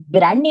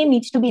brand name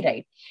needs to be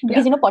right.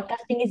 Because,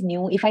 podcasting is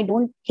new. If I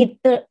don't hit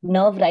the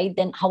nerve right,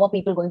 then how are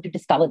people going to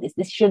discover this?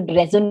 This should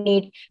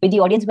resonate with the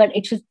audience, but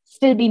it should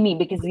still be me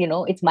because,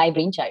 it's my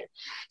brainchild.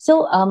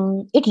 So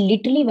it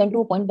literally went to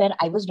a point where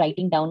I was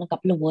writing down a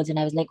couple of words and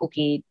I was like,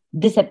 okay,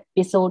 this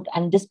episode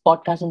and this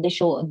podcast and this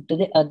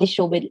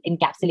show will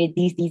encapsulate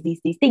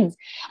these things.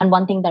 And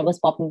one thing that was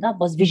popping up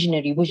was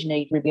visionary.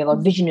 It will be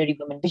about visionary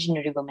women.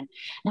 And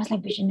I was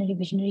like,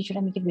 visionary, should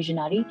I make it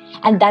visionary?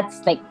 And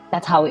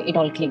that's how it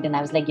all clicked. And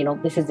I was like,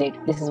 this is it.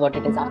 This is what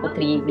it is after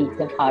 3 weeks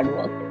of hard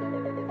work.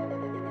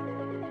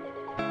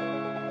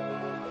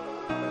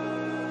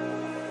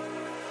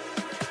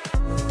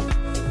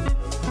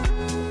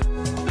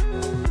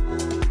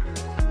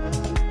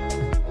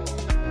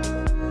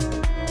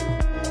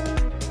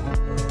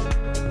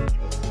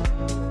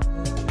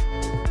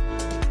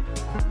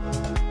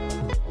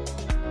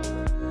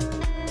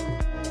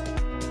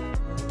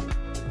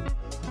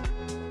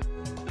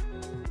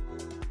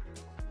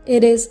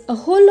 It is a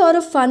whole lot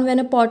of fun when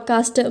a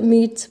podcaster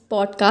meets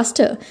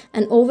podcaster,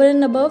 and over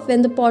and above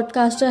when the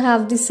podcaster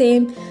have the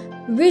same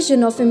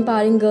vision of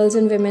empowering girls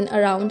and women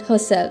around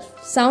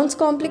herself. Sounds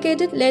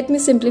complicated? Let me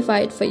simplify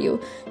it for you.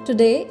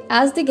 Today,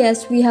 as the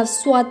guest, we have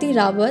Swati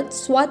Rawat.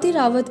 Swati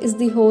Rawat is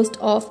the host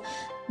of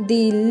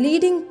the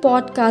leading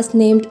podcast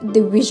named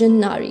The Vision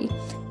Nari.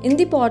 In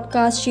the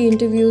podcast, she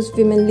interviews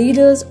women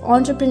leaders,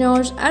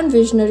 entrepreneurs, and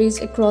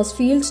visionaries across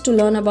fields to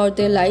learn about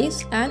their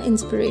lives and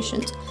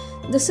inspirations.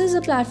 This is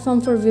a platform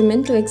for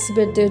women to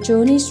exhibit their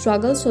journey,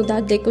 struggles, so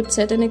that they could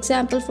set an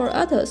example for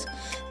others.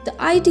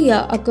 The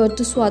idea occurred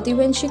to Swati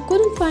when she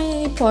couldn't find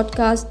any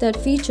podcast that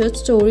featured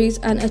stories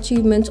and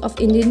achievements of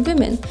Indian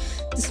women.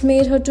 This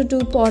made her to do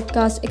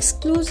podcasts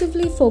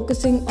exclusively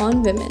focusing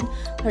on women.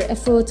 Her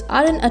efforts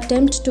are an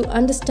attempt to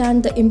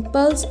understand the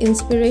impulse,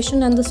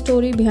 inspiration, and the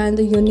story behind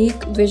the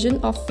unique vision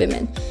of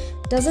women.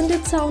 Doesn't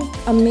it sound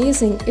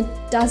amazing? It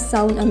does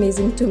sound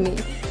amazing to me.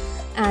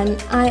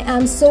 And I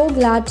am so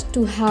glad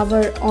to have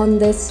her on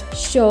this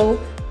show.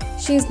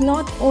 She's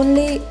not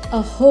only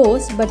a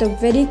host but a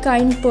very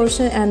kind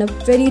person and a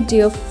very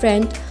dear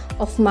friend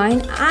of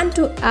mine. And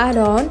to add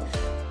on,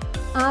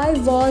 I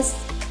was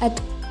at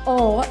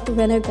awe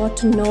when I got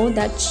to know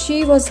that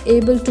she was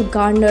able to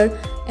garner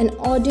an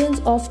audience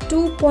of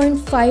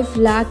 2.5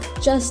 lakh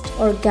just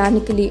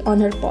organically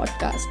on her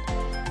podcast.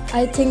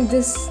 I think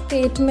this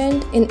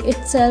statement in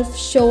itself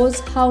shows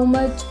how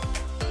much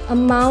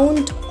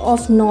amount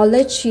of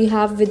knowledge she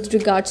have with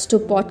regards to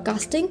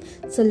podcasting.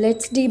 So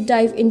let's deep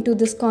dive into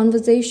this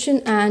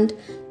conversation and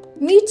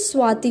meet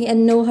Swati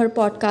and know her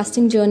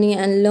podcasting journey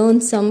and learn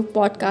some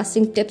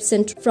podcasting tips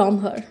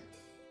from her.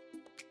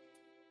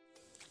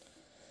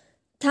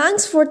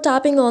 Thanks for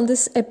tapping on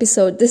this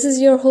episode. This is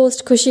your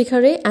host Khushi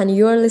Khare and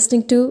you are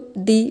listening to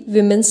The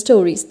Women's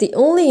Stories, the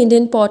only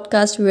Indian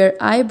podcast where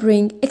I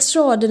bring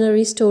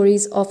extraordinary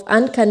stories of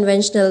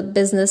unconventional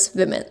business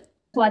women.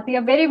 Swati,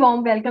 a very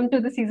warm welcome to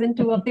the season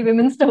 2 of the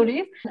Women's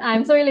Stories.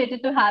 I'm so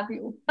elated to have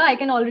you. I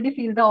can already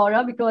feel the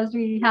aura because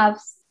we have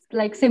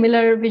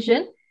similar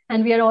vision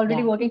and we are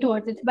already working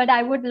towards it. But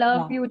I would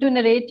love you to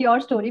narrate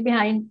your story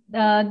behind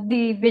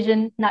the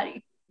Vision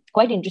Nari.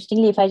 Quite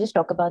interestingly, if I just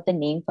talk about the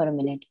name for a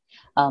minute,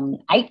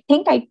 I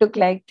think I took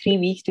 3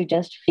 weeks to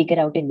just figure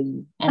out a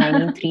name. And I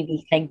mean 3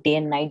 weeks, day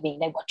and night, being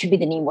what should be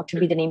the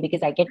name?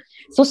 Because I get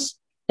so...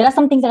 There are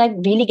some things that I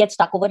really get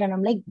stuck over and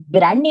I'm like,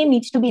 brand name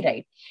needs to be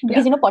right.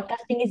 Because,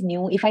 podcasting is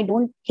new. If I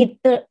don't hit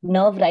the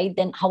nerve right,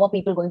 then how are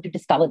people going to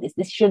discover this?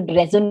 This should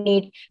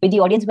resonate with the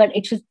audience, but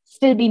it should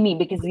still be me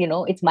because,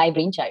 it's my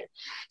brainchild.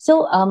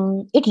 So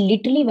it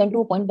literally went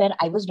to a point where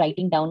I was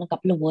writing down a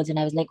couple of words and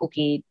I was like,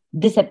 okay,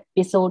 this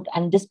episode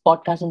and this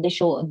podcast and this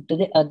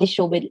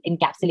show will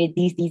encapsulate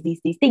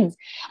these things.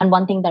 And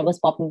one thing that was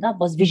popping up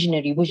was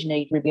visionary.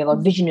 It will be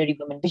about visionary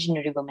women.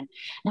 And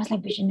I was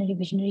like,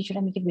 visionary, should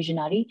I make it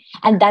visionary?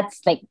 And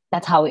that's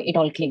how it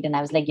all clicked. And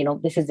I was like,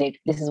 this is it.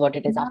 This is what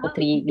it is after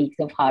 3 weeks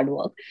of hard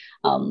work.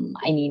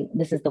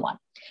 This is the one.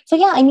 So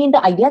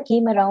the idea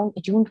came around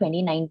June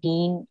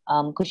 2019,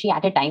 Kushi,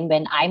 at a time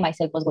when I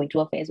myself was going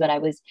through a phase where I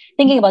was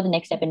thinking about the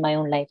next step in my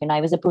own life. And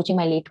I was approaching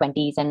my late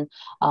 20s and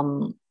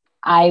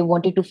I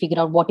wanted to figure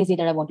out what is it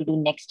that I want to do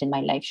next in my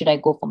life. Should I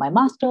go for my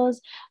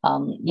master's?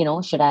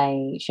 Should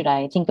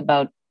I think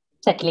about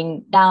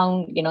settling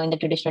down, in the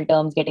traditional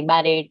terms, getting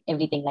married,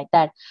 everything like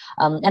that.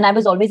 And I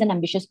was always an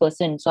ambitious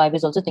person. So I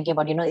was also thinking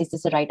about, is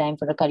this the right time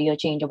for a career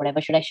change or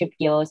whatever? Should I shift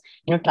gears,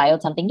 try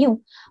out something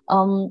new?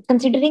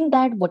 Considering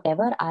that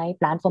whatever I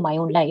plan for my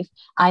own life,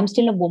 I'm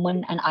still a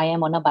woman and I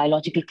am on a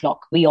biological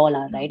clock. We all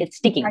are, right? It's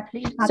ticking.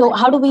 Exactly. So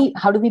how do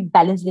we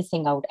balance this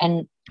thing out?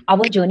 And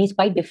our journey is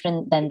quite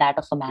different than that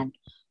of a man.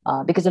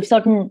 Because of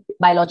certain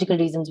biological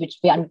reasons, which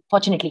we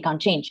unfortunately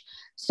can't change.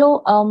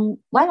 So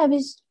while I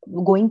was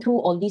going through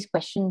all these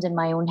questions in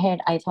my own head,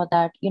 I thought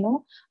that,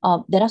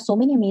 there are so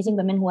many amazing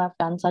women who have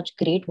done such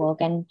great work.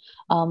 And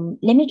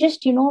let me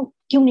just, tune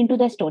into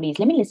their stories.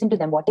 Let me listen to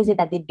them. What is it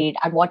that they did?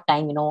 At what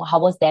time? How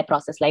was their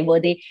process like? Were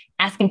they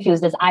as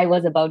confused as I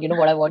was about,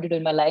 what I want to do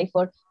in my life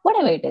or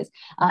whatever it is?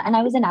 And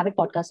I was an avid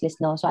podcast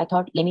listener. So I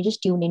thought, let me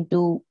just tune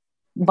into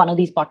one of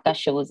these podcast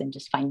shows and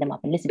just find them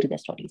up and listen to their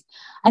stories.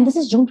 And this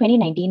is June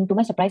 2019. To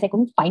my surprise, I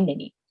couldn't find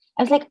any.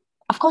 I was like,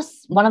 of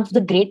course, one of the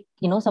great,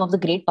 some of the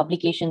great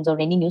publications or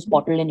any news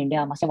portal in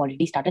India must have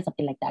already started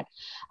something like that.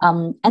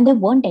 And there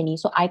weren't any.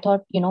 So I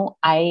thought,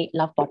 I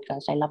love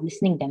podcasts. I love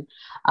listening to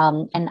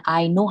them. And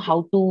I know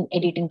how to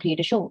edit and create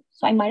a show.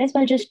 So I might as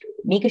well just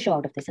make a show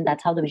out of this. And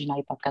that's how the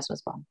Visionary podcast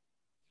was born.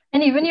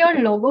 And even your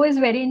logo is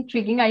very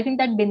intriguing. I think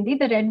that bindi,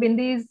 the red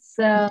bindi, is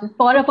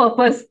for a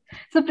purpose.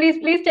 So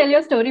please tell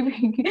your story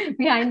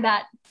behind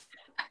that.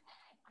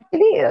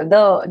 Actually,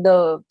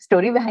 the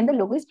story behind the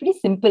logo is pretty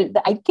simple.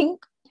 I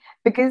think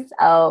because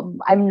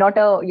I'm not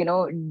a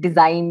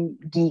design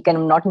geek and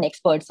I'm not an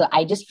expert, so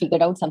I just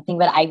figured out something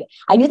where I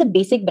knew the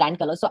basic brand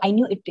color, so I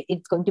knew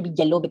it's going to be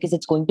yellow because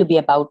it's going to be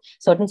about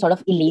certain sort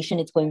of elation.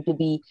 It's going to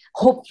be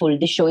hopeful.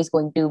 This show is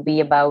going to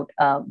be about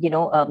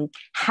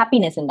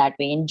happiness in that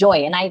way and joy.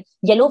 And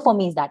yellow for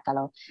me is that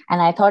color.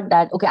 And I thought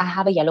that okay, I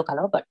have a yellow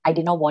color, but I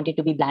did not want it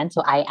to be bland,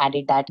 so I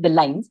added the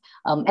lines.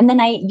 And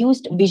then I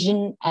used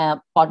Vision,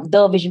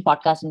 the Vision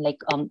podcast in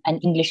an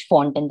English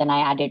font, and then I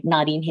added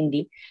Nari in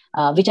Hindi,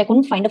 which I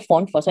couldn't find a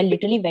font for. So I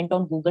literally went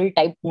on Google,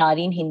 typed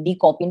Nari in Hindi,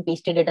 copy and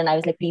pasted it. And I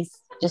was like, please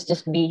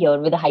just be here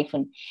with a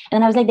hyphen. And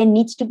then I was like, there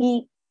needs to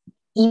be,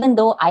 even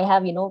though I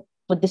have,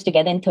 put this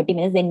together in 30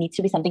 minutes, there needs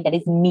to be something that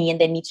is me, and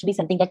there needs to be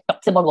something that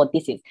talks about what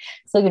this is.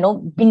 So,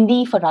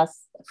 Bindi for us,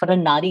 for a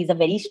Nari, is a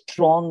very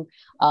strong,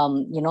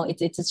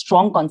 it's a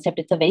strong concept.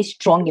 It's a very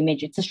strong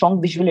image. It's a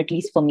strong visual, at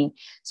least for me.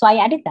 So I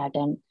added that.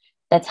 And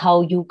that's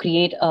how you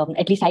create,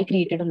 at least I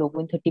created a logo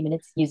in 30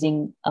 minutes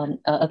using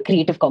a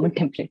Creative Commons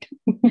template.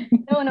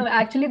 No,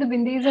 actually the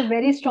bindi is a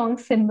very strong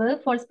symbol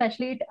for,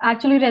 especially it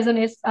actually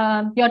resonates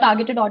your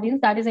targeted audience,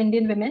 that is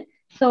Indian women.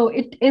 So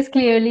it is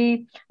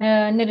clearly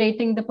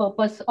narrating the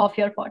purpose of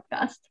your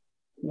podcast.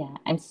 Yeah,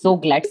 I'm so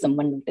glad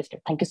someone noticed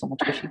it. Thank you so much,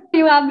 Kushi.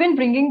 You have been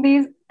bringing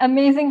these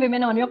amazing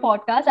women on your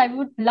podcast. I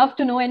would love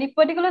to know any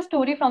particular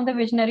story from the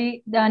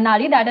Visionary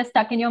Nari that has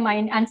stuck in your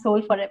mind and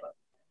soul forever.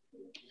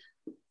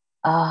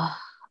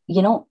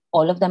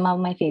 All of them are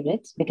my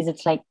favorites because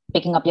it's like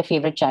picking up your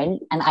favorite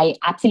child. And I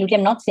absolutely,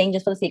 I'm not saying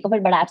just for the sake of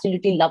it, but I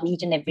absolutely love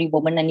each and every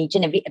woman and each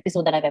and every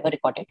episode that I've ever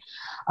recorded.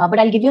 But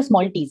I'll give you a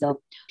small teaser.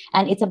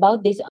 And it's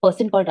about this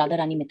person called Radha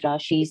Rani Mitra.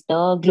 She's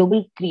the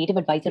global creative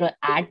advisor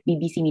at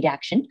BBC Media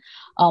Action.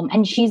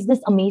 And she's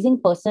this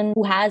amazing person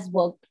who has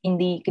worked in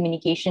the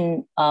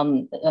communication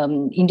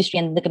industry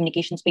and the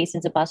communication space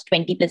since the past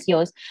 20 plus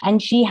years.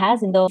 And she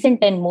has, in the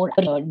recent and more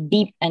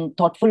deep and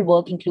thoughtful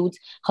work, includes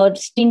her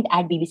stint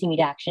at BBC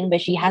Media Action, where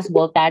she has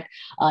worked at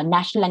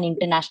national and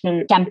international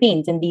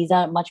campaigns. And these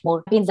are much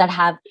more campaigns that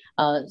have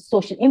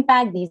social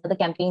impact. These are the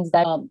campaigns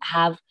that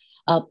have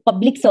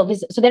public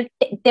service. So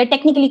they're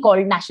technically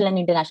called national and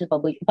international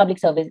public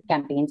service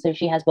campaigns. So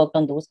she has worked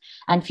on those.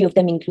 And few of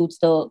them includes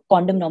the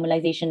condom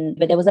normalization,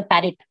 where there was a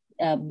parrot.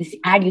 This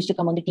ad used to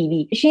come on the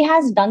TV. She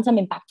has done some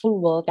impactful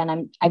work,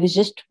 and I was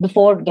just,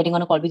 before getting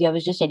on a call with you, I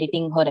was just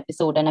editing her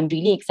episode, and I'm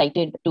really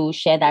excited to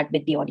share that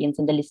with the audience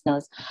and the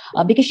listeners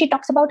because she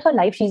talks about her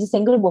life. She's a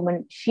single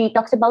woman. She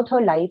talks about her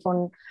life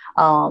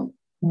on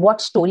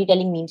what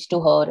storytelling means to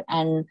her,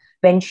 and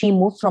when she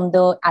moved from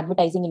the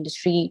advertising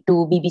industry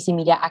to BBC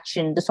Media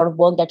Action, the sort of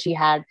work that she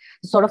had,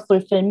 the sort of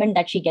fulfillment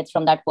that she gets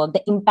from that work,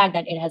 the impact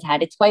that it has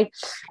had. It's quite,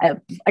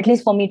 at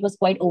least for me, it was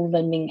quite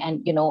overwhelming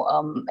and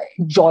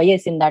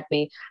joyous in that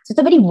way. So it's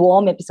a very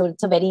warm episode.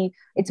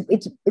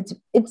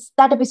 It's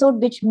that episode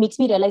which makes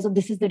me realize, oh,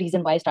 this is the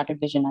reason why I started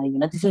Visionary.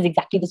 This is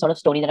exactly the sort of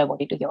story that I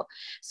wanted to hear.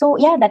 So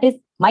yeah, that is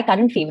my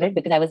current favorite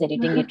because I was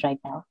editing it right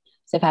now.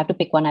 So if I have to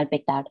pick one, I'll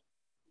pick that.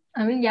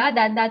 I mean, yeah,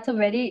 that's a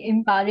very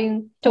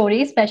empowering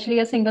story, especially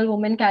a single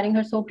woman carrying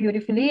her so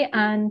beautifully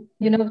and,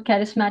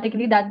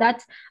 charismatically.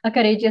 That's a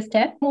courageous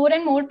step. More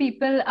and more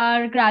people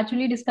are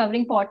gradually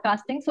discovering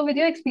podcasting. So with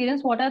your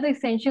experience, what are the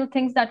essential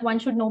things that one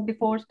should know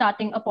before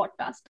starting a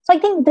podcast? So I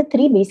think the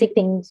three basic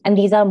things, and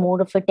these are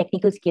more of a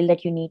technical skill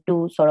that you need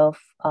to sort of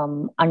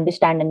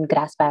understand and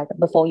grasp at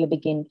before you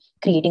begin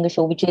creating a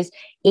show, which is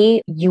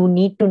you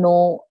need to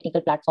know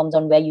technical platforms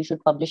on where you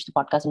should publish the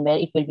podcast and where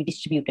it will be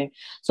distributed,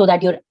 so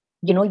that you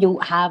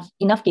have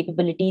enough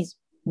capabilities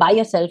by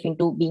yourself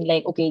into being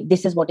like, okay,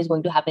 this is what is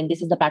going to happen. This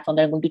is the platform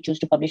that I'm going to choose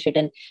to publish it.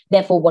 And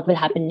therefore, what will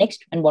happen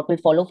next and what will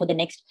follow for the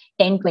next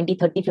 10, 20,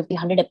 30, 50,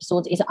 100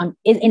 episodes is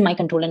in my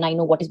control. And I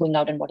know what is going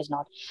out and what is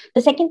not.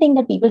 The second thing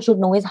that people should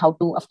know is how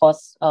to, of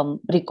course,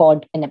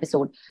 record an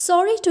episode.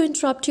 Sorry to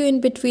interrupt you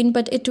in between,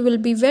 but it will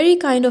be very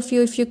kind of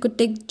you if you could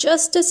take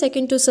just a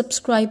second to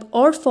subscribe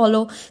or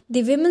follow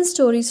the Women's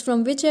Stories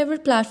from whichever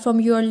platform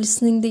you are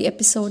listening the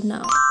episode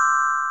now.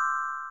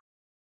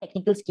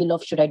 Technical skill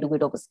of, should I do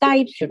it over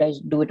Skype? Should I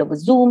do it over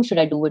Zoom? Should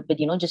I do it with,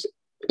 just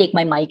take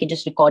my mic and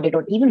just record it,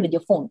 or even with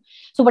your phone?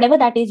 So whatever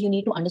that is, you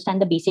need to understand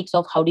the basics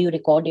of how do you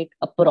record it,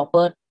 a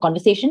proper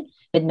conversation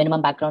with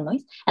minimum background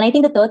noise. And I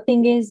think the third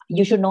thing is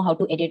you should know how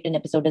to edit an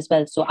episode as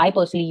well. So I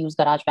personally use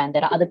GarageBand.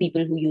 There are other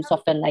people who use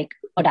software like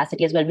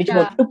Audacity as well, which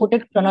work to put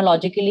it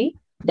chronologically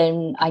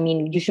then I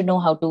mean, you should know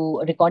how to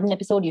record an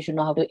episode, you should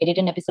know how to edit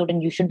an episode,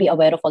 and you should be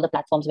aware of all the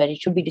platforms where it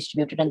should be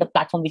distributed and the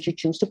platform which you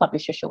choose to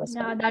publish your show as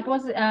well. Yeah, that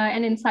was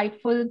an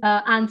insightful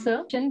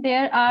answer.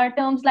 There are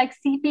terms like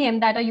CPM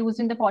that are used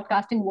in the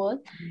podcasting world.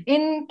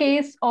 In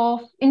case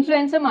of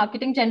influencer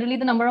marketing, generally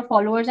the number of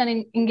followers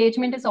and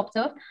engagement is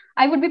observed.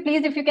 I would be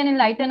pleased if you can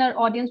enlighten our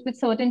audience with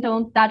certain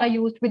terms that are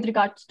used with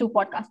regards to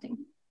podcasting.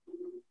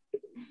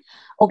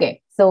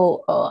 Okay,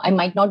 so I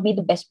might not be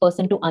the best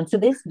person to answer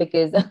this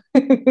because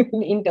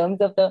in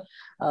terms of the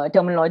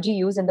terminology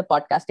used in the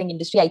podcasting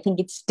industry, I think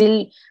it's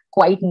still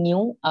quite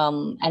new,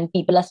 and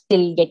people are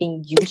still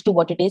getting used to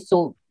what it is.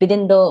 So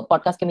within the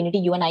podcast community,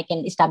 you and I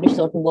can establish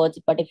certain words,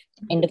 but if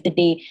end of the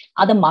day,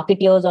 other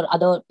marketeers or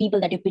other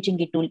people that you're pitching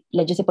it to,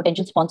 let's just say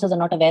potential sponsors, are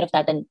not aware of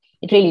that, then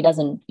it really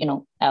doesn't,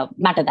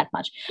 matter that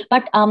much.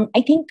 But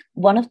I think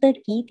one of the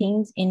key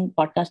things in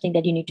podcasting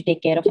that you need to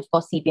take care of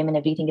course, CPM and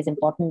everything is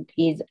important,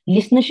 is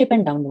listenership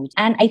and downloads.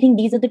 And I think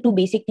these are the two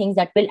basic things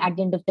that will, at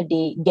the end of the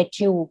day, get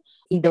you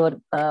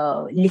either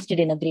listed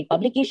in a great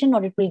publication,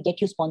 or it will get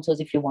you sponsors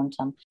if you want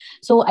some.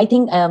 So I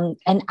think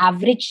an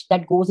average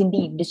that goes in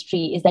the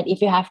industry is that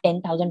if you have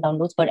 10,000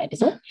 downloads per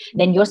episode,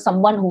 then you're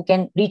someone who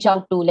can reach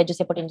out to, let's just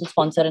say, potential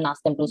sponsor and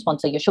ask them to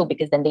sponsor your show,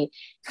 because then they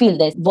feel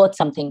they're worth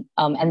something,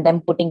 and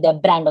them putting their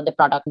brand on the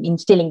product,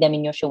 instilling them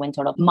in your show and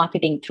sort of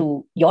marketing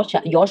through your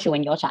show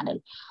and your channel.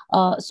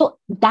 So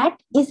that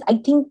is, I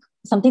think,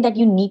 something that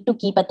you need to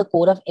keep at the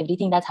core of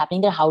everything that's happening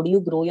there. How do you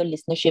grow your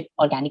listenership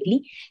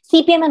organically?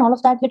 CPM and all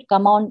of that will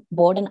come on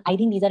board, and I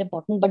think these are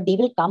important, but they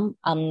will come,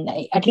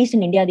 at least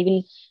in India, they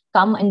will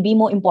come and be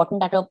more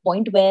important at a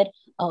point where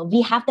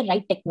we have the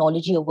right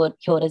technology over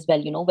here as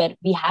well, where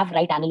we have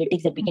right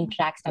analytics that we can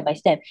track step by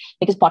step,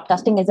 because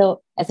podcasting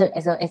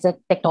as a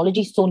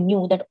technology is so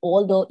new that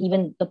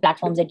even the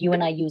platforms that you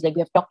and I use, like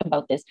we have talked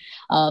about this,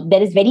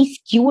 there is very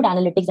skewed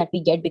analytics that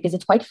we get because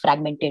it's quite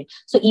fragmented.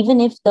 So even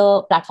if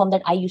the platform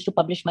that I used to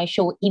publish my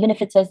show, even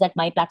if it says that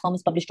my platform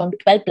is published on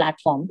 12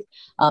 platforms,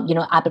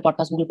 Apple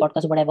Podcasts, Google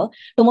Podcasts, whatever,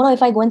 tomorrow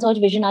if I go and search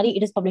Visionary,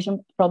 it is published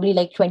on probably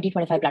like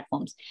 20-25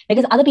 platforms,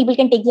 because other people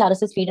can take the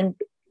RSS feed and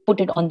put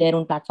it on their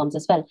own platforms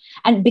as well.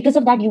 And because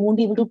of that, you won't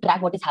be able to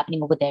track what is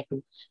happening over there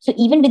too. So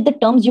even with the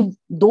terms,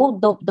 though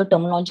the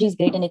terminology is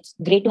great and it's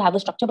great to have a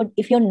structure, but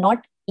if you're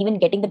not even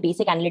getting the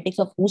basic analytics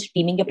of who's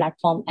streaming your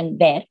platform and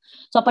where,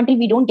 so up until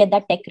we don't get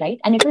that tech right,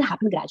 and it will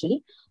happen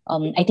gradually,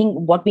 I think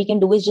what we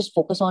can do is just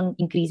focus on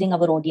increasing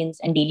our audience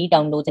and daily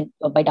downloads. And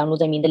by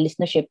downloads, I mean the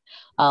listenership,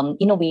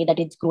 in a way that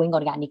it's growing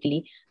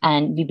organically.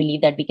 And we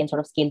believe that we can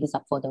sort of scale this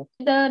up further.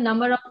 The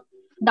number of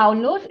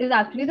downloads is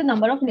actually the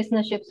number of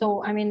listenership.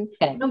 So I mean,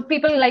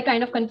 people like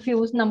kind of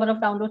confuse number of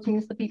downloads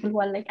means the people who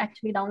are like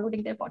actually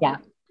downloading their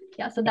podcast.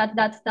 Yeah. So that's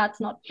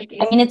not the case.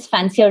 I mean, it's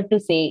fancier to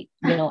say,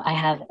 I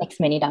have X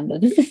many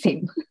downloads. It's the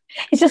same.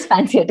 It's just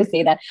fancier to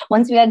say that.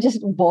 Once we are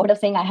just bored of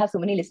saying I have so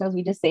many listeners,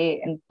 we just say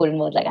and put in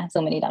words like I have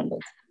so many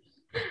downloads.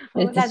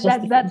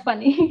 That's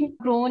funny.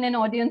 Grown an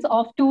audience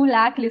of 2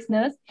 lakh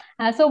listeners.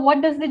 So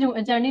what does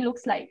the journey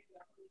looks like?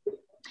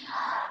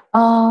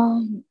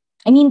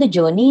 I mean, the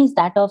journey is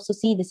that of, so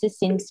see, this is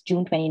since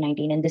June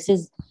 2019, and this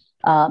is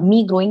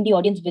me growing the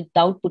audience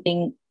without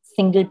putting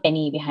single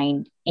penny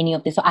behind any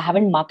of this. So I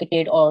haven't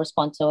marketed or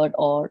sponsored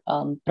or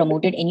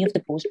promoted any of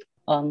the posts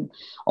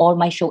or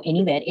my show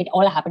anywhere. It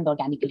all happened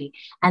organically.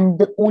 And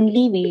the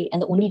only way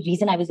and the only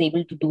reason I was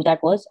able to do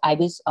that was I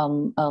was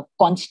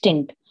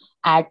constant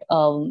at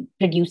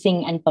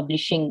producing and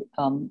publishing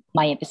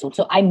my episodes.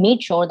 So I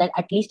made sure that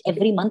at least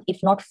every month, if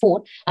not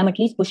 4, I'm at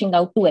least pushing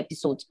out 2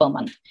 episodes per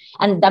month.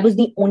 And that was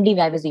the only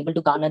way I was able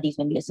to garner these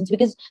many listens.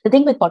 Because the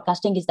thing with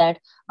podcasting is that,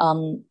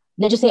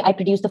 let's just say I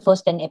produce the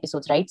first 10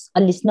 episodes, right?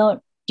 A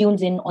listener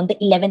tunes in on the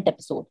 11th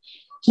episode.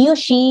 He or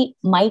she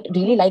might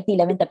really like the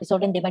 11th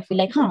episode, and they might feel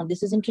like,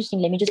 this is interesting.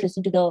 Let me just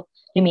listen to the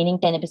remaining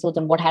 10 episodes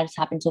and what has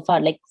happened so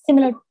far. Like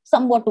similar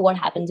somewhat to what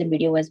happens in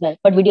video as well.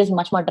 But video is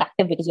much more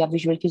attractive because you have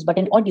visual cues. But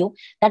in audio,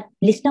 that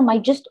listener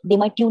might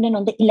tune in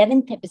on the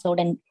 11th episode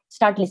and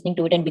start listening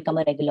to it and become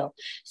a regular.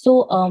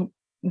 So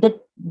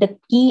the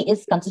key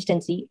is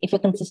consistency. If you're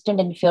consistent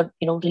and if you're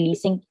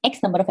releasing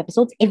X number of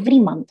episodes every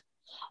month,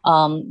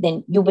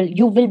 then you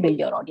will build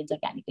your audience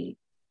organically.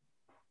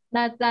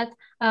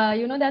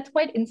 That's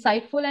quite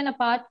insightful. And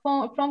apart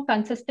from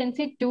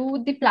consistency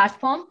to the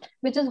platform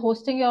which is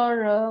hosting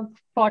your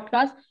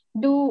podcast,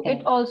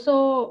 it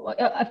also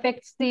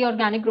affects the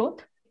organic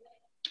growth?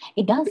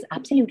 It does,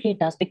 absolutely it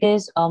does,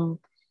 because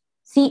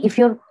see, if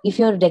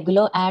you're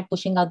regular at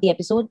pushing out the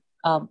episode,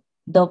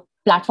 the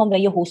platform where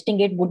you're hosting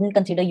it wouldn't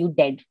consider you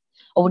dead,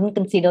 or wouldn't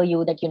consider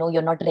you that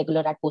you're not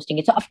regular at posting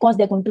it. So of course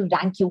they're going to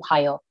rank you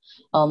higher,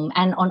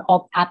 and on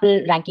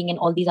Apple ranking and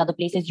all these other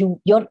places,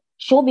 your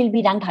show will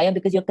be ranked higher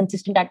because you're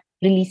consistent at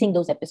releasing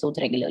those episodes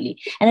regularly.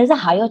 And there's a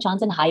higher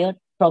chance and higher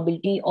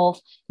probability of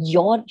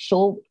your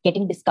show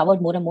getting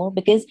discovered more and more,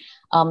 because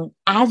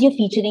as you're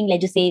featuring,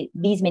 let's just say,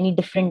 these many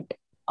different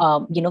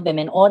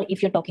women, or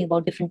if you're talking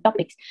about different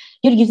topics,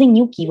 you're using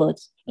new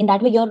keywords. In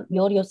that way,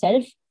 you're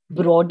yourself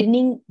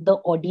broadening the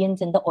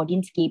audience and the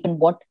audience scape and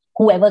what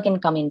whoever can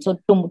come in. So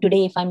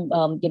today, if I'm,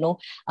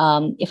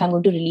 if I'm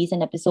going to release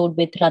an episode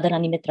with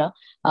Radharani Mitra,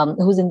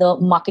 who's in the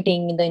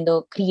marketing, in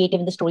the creative,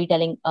 in the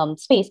storytelling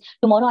space,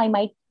 tomorrow I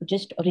might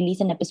just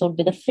release an episode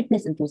with a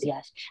fitness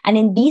enthusiast. And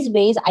in these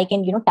ways, I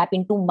can, tap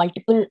into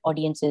multiple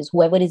audiences,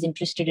 whoever is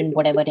interested in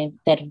whatever, and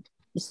they're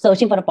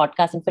searching for a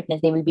podcast in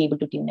fitness, they will be able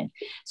to tune in.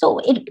 So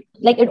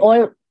it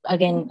all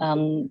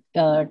again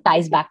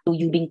ties back to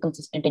you being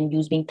consistent and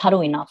you being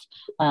thorough enough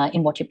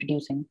in what you're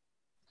producing.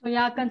 So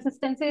yeah,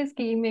 consistency is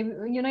key.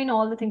 Maybe in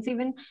all the things,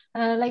 even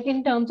like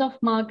in terms of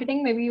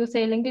marketing, maybe you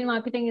say LinkedIn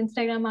marketing,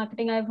 Instagram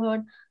marketing. I've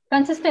heard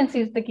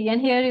consistency is the key, and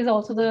here is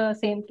also the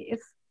same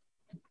case.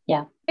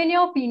 Yeah. In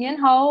your opinion,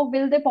 how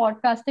will the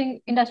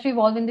podcasting industry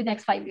evolve in the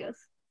next 5 years?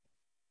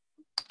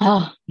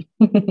 I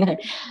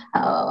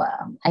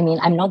mean,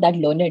 I'm not that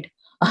learned,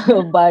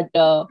 but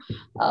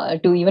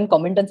to even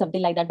comment on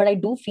something like that. But I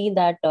do feel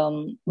that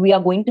we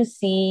are going to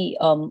see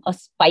a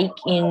spike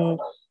in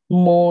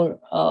more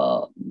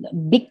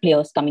big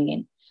players coming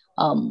in.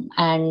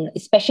 And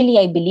especially,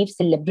 I believe,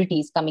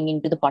 celebrities coming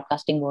into the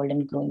podcasting world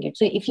and growing it.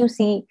 So if you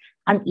see,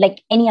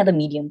 like any other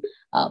medium,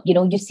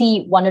 you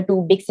see one or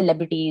two big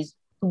celebrities,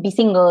 be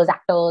singers,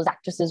 actors,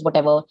 actresses,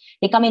 whatever.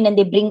 They come in and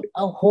they bring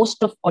a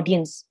host of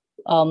audience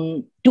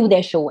to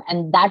their show,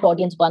 and that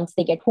audience, once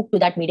they get hooked to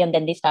that medium,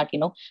 then they start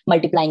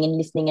multiplying and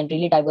listening and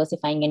really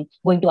diversifying and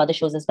going to other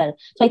shows as well.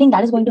 So I think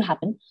that is going to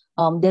happen.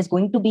 There's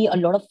going to be a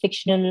lot of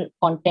fictional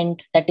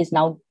content that is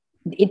now,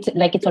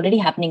 it's already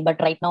happening,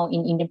 but right now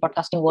in Indian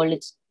podcasting world,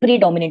 it's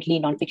predominantly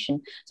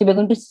non-fiction. So we're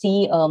going to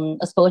see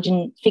a surge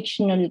in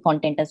fictional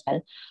content as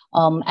well.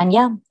 And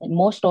yeah,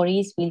 more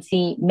stories, we'll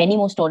see many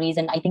more stories.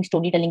 And I think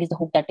storytelling is the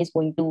hook that is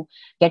going to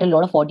get a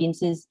lot of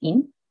audiences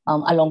in,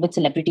 along with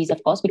celebrities,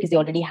 of course, because they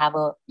already have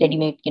a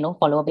ready-made,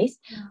 follower base.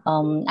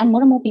 And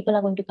more people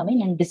are going to come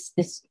in, and this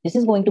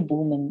is going to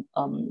boom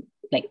and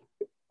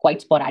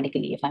quite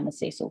sporadically, if I must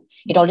say so.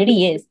 It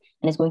already is,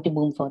 and it's going to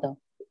boom further.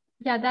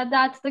 Yeah,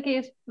 that's the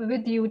case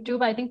with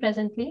YouTube. I think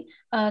presently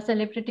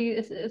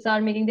celebrities are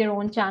making their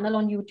own channel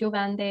on YouTube,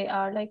 and they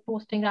are like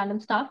posting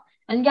random stuff.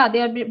 And yeah,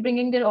 they are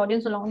bringing their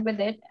audience along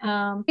with it.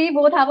 We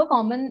both have a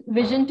common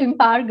vision to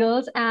empower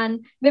girls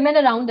and women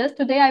around us.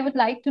 Today, I would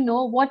like to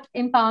know what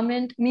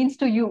empowerment means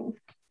to you.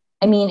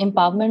 I mean,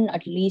 empowerment,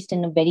 at least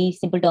in a very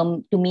simple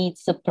term, to me,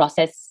 it's a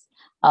process.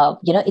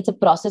 It's a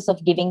process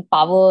of giving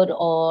power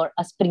or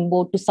a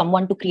springboard to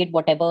someone to create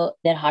whatever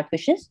their heart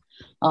wishes.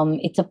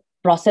 It's a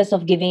process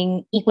of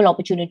giving equal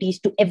opportunities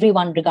to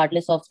everyone,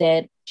 regardless of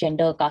their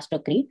gender, caste, or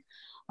creed.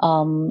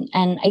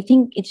 And I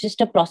think it's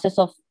just a process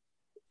of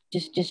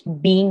just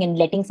being and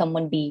letting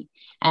someone be,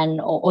 and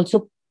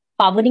also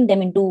powering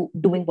them into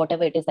doing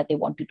whatever it is that they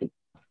want to do.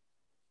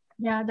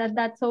 Yeah,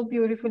 that's so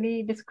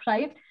beautifully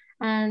described.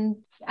 And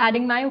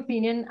adding my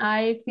opinion,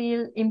 I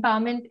feel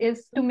empowerment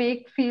is to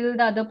make feel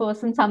the other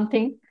person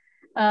something,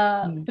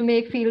 to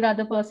make feel the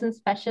other person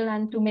special,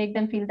 and to make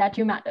them feel that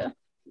you matter.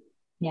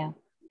 Yeah.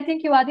 I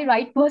think you are the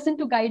right person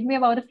to guide me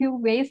about a few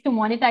ways to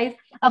monetize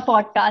a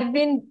podcast. I've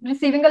been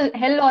receiving a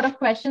hell lot of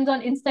questions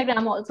on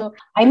Instagram also.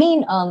 I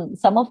mean,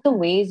 some of the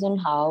ways on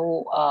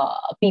how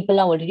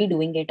people are already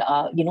doing it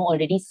are,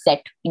 already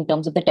set in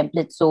terms of the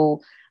templates.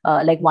 So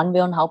like one way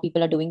on how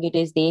people are doing it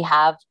is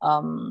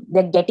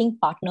they're getting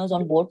partners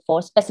on board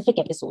for specific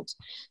episodes.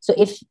 So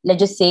if, let's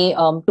just say,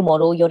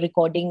 tomorrow you're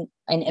recording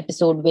an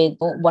episode with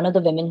one of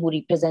the women who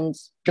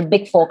represents the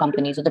big four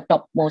companies or the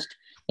topmost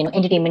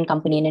entertainment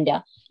company in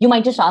India, you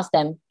might just ask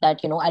them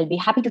that I'll be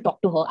happy to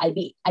talk to her, I'll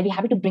be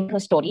happy to bring her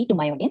story to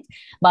my audience,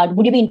 but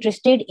would you be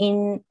interested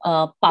in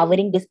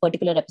powering this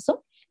particular episode?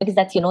 Because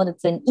that's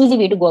that's an easy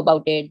way to go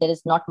about it. There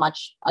is not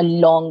much a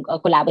long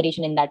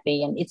collaboration in that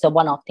way, and it's a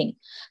one-off thing.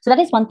 So that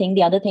is one thing.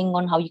 The other thing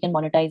on how you can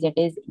monetize it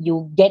is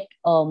you get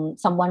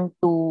someone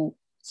to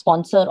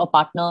sponsor or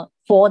partner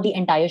for the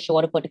entire show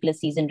or a particular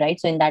season, right?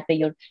 So in that way,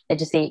 you're,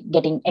 let's just say,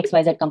 getting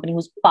XYZ company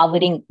who's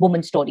powering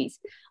women's stories,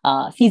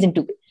 season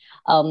 2.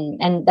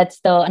 And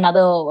that's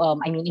another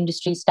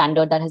industry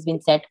standard that has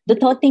been set. The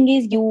third thing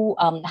is you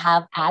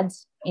have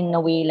ads in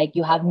a way, like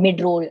you have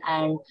mid-roll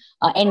and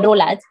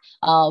end-roll ads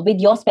with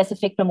your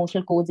specific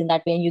promotional codes in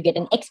that way, and you get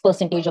an X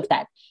percentage of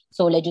that.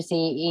 So let's just say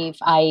if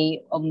I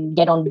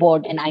get on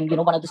board and I'm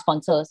one of the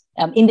sponsors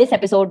in this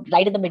episode,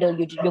 right in the middle,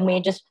 you may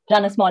just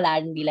run a small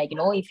ad and be like,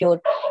 if you're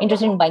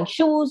interested in buying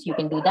shoes, you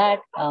can do that.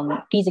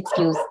 Please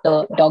excuse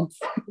the dogs.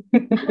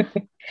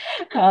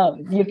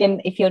 You can,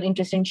 if you're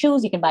interested in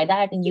shoes, you can buy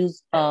that and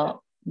use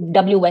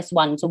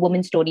WS1, so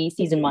Women's Story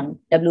Season 1,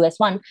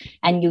 WS1,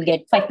 and you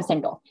get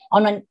 5% off.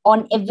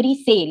 On every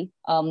sale,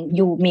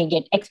 you may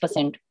get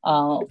X%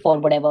 for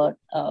whatever,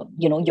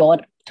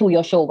 through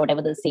your show,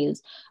 whatever the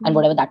sales and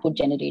whatever that would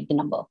generate the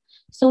number.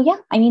 So yeah,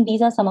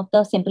 these are some of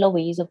the simpler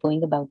ways of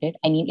going about it.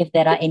 If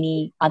there are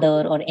any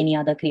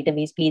other creative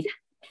ways, please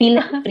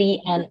feel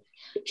free and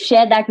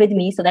share that with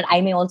me so that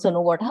I may also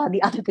know what are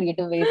the other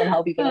creative ways and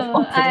how people are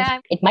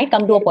sponsoring. It might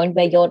come to a point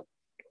where your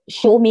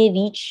show may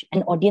reach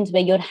an audience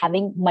where you're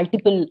having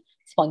multiple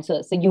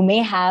sponsors. So you may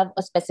have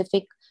a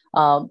specific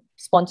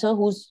sponsor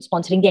who's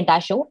sponsoring the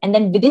entire show. And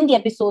then within the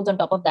episodes on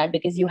top of that,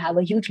 because you have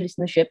a huge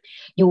listenership,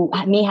 you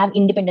may have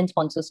independent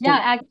sponsors too.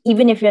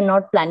 Even if you're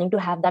not planning to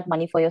have that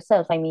money for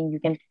yourself, I mean, you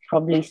can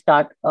probably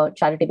start a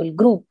charitable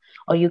group,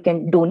 or you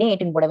can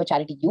donate in whatever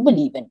charity you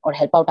believe in, or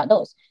help out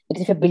others.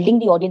 Because if you're building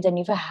the audience and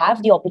if you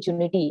have the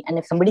opportunity, and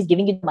if somebody's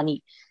giving you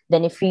money,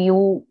 then if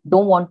you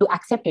don't want to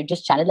accept it,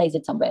 just channelize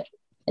it somewhere.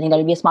 I think that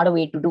will be a smarter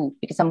way to do,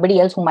 because somebody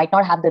else who might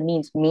not have the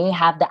means may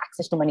have the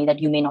access to money that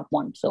you may not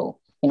want. So,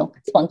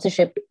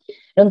 sponsorship, I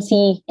don't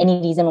see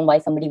any reason why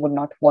somebody would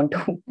not want to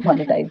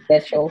monetize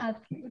their show.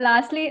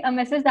 Lastly, a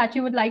message that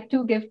you would like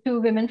to give to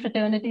women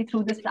fraternity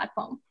through this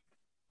platform.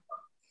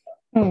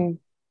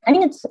 I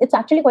mean, it's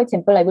actually quite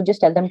simple. I would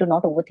just tell them to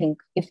not overthink.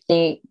 If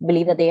they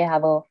believe that they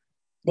have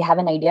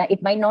an idea,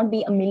 it might not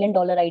be $1 million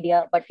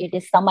idea, but it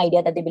is some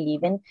idea that they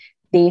believe in.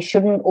 They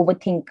shouldn't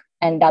overthink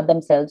and doubt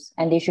themselves,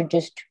 and they should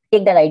just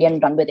take that idea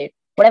and run with it.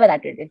 Whatever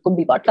that is. It could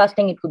be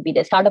podcasting, it could be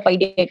their startup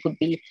idea, it could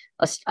be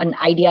an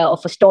idea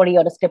of a story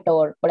or a script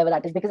or whatever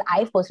that is. Because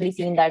I've personally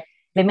seen that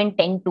women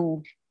tend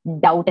to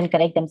doubt and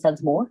correct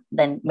themselves more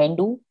than men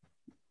do.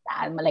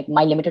 Like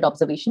my limited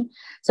observation.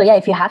 So yeah,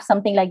 if you have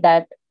something like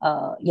that,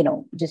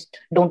 just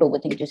don't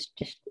overthink.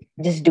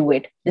 Just do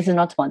it. This is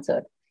not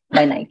sponsored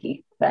by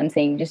Nike, but I'm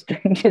saying just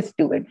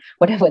do it.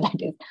 Whatever that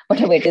is,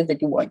 whatever it is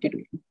that you want to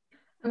do.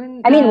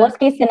 I mean, worst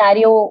case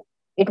scenario,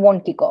 it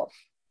won't kick off.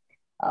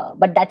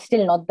 But that's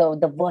still not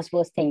the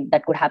worst thing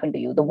that could happen to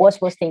you. The worst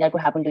thing that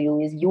could happen to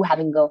you is you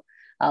having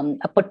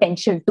a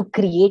potential to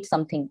create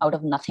something out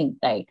of nothing,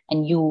 right?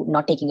 And you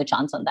not taking a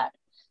chance on that.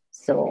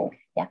 So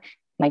yeah,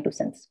 my 2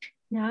 cents.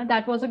 Yeah,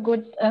 that was a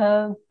good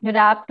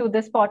wrap to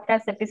this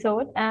podcast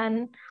episode.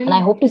 And I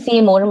hope to see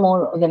more and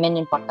more women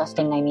in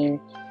podcasting. I mean,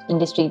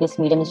 industry, this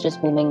medium is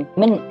just booming.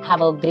 Women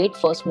have a great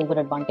first mover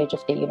advantage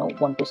if they,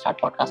 want to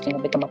start podcasting or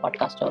become a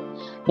podcaster,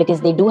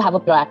 because they do have a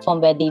platform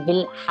where they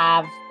will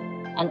have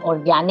an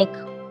organic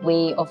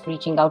way of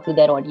reaching out to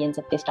their audience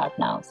if they start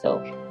now.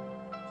 So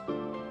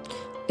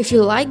if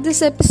you like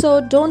this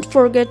episode, don't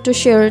forget to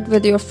share it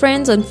with your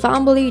friends and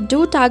family.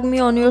 Do tag me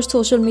on your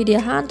social media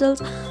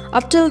handles.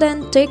 Up till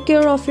then, take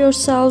care of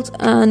yourselves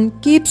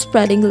and keep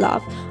spreading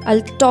love.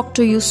 I'll talk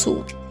to you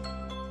soon.